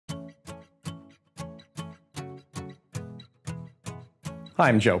Hi,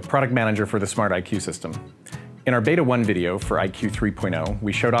 I'm Joe, Product Manager for the Smart IQ system. In our Beta 1 video for IQ 3.0,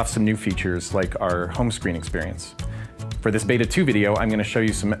 we showed off some new features like our home screen experience. For this Beta 2 video, I'm going to show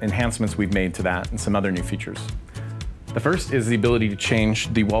you some enhancements we've made to that and some other new features. The first is the ability to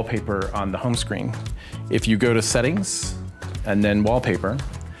change the wallpaper on the home screen. If you go to Settings and then Wallpaper,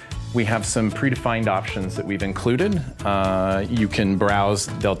 we have some predefined options that we've included. You can browse,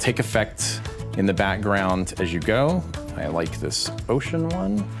 they'll take effect in the background as you go. I like this ocean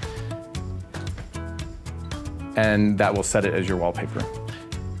one. And that will set it as your wallpaper.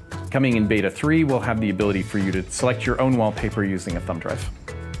 Coming in Beta 3, we'll have the ability for you to select your own wallpaper using a thumb drive.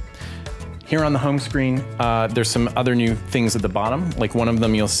 Here on the home screen, there's some other new things at the bottom. Like one of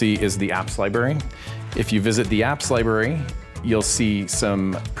them you'll see is the apps library. If you visit the apps library, you'll see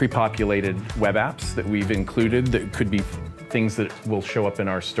some pre-populated web apps that we've included that could be things that will show up in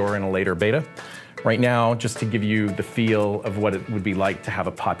our store in a later beta. Right now, just to give you the feel of what it would be like to have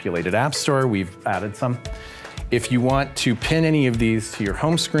a populated app store, we've added some. If you want to pin any of these to your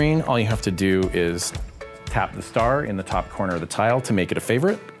home screen, all you have to do is tap the star in the top corner of the tile to make it a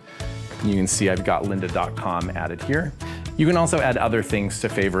favorite. You can see I've got lynda.com added here. You can also add other things to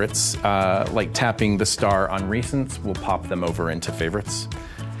favorites, like tapping the star on recents will pop them over into favorites.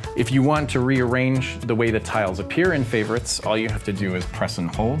 If you want to rearrange the way the tiles appear in favorites, all you have to do is press and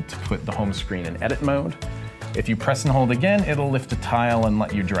hold to put the home screen in edit mode. If you press and hold again, it'll lift a tile and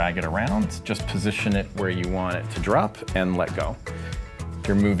let you drag it around. Just position it where you want it to drop and let go. If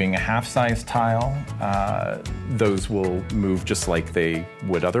you're moving a half-size tile, those will move just like they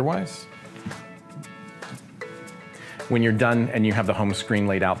would otherwise. When you're done and you have the home screen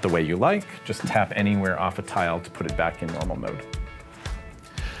laid out the way you like, just tap anywhere off a tile to put it back in normal mode.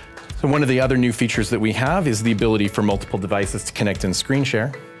 So one of the other new features that we have is the ability for multiple devices to connect in screen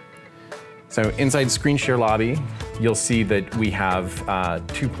share. So inside Screen Share Lobby, you'll see that we have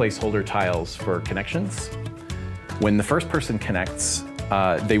 2 placeholder tiles for connections. When the first person connects,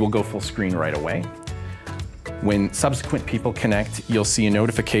 they will go full screen right away. When subsequent people connect, you'll see a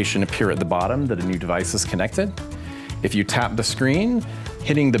notification appear at the bottom that a new device is connected. If you tap the screen,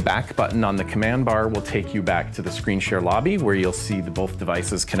 hitting the back button on the command bar will take you back to the Screen Share Lobby where you'll see both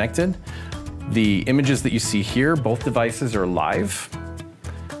devices connected. The images that you see here, both devices are live.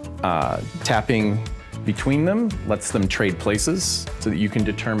 Tapping between them lets them trade places so that you can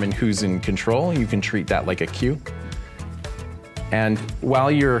determine who's in control. You can treat that like a queue. And while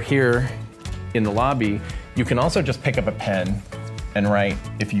you're here in the lobby, you can also just pick up a pen and write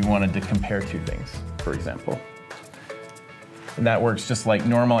if you wanted to compare 2 things, for example. And that works just like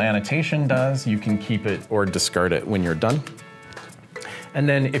normal annotation does. You can keep it or discard it when you're done. And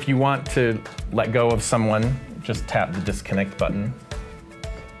then if you want to let go of someone, just tap the disconnect button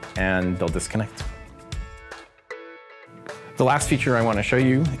and they'll disconnect. The last feature I want to show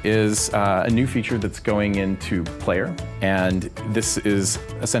you is a new feature that's going into Player. And this is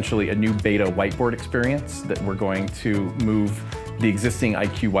essentially a new beta whiteboard experience that we're going to move the existing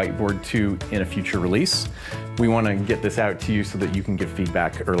IQ whiteboard to in a future release. We want to get this out to you so that you can give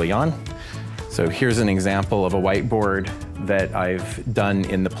feedback early on. So here's an example of a whiteboard that I've done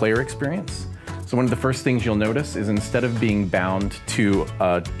in the Player experience. So one of the first things you'll notice is instead of being bound to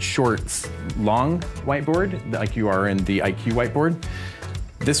a short, long whiteboard, like you are in the IQ whiteboard,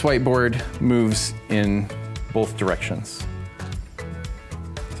 this whiteboard moves in both directions.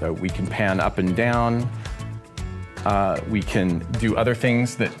 So we can pan up and down. We can do other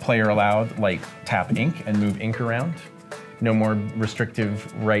things that Player allowed, like tap ink and move ink around. No more restrictive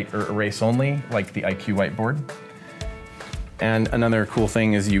write or erase only, like the IQ whiteboard. And another cool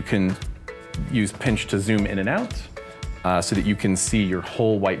thing is you can use pinch to zoom in and out so that you can see your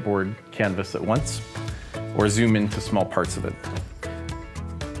whole whiteboard canvas at once, or zoom into small parts of it.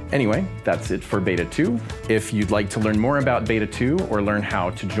 Anyway, that's it for Beta 2. If you'd like to learn more about Beta 2 or learn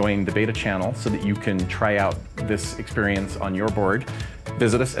how to join the beta channel so that you can try out this experience on your board,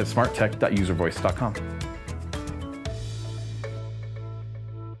 visit us at smarttech.uservoice.com.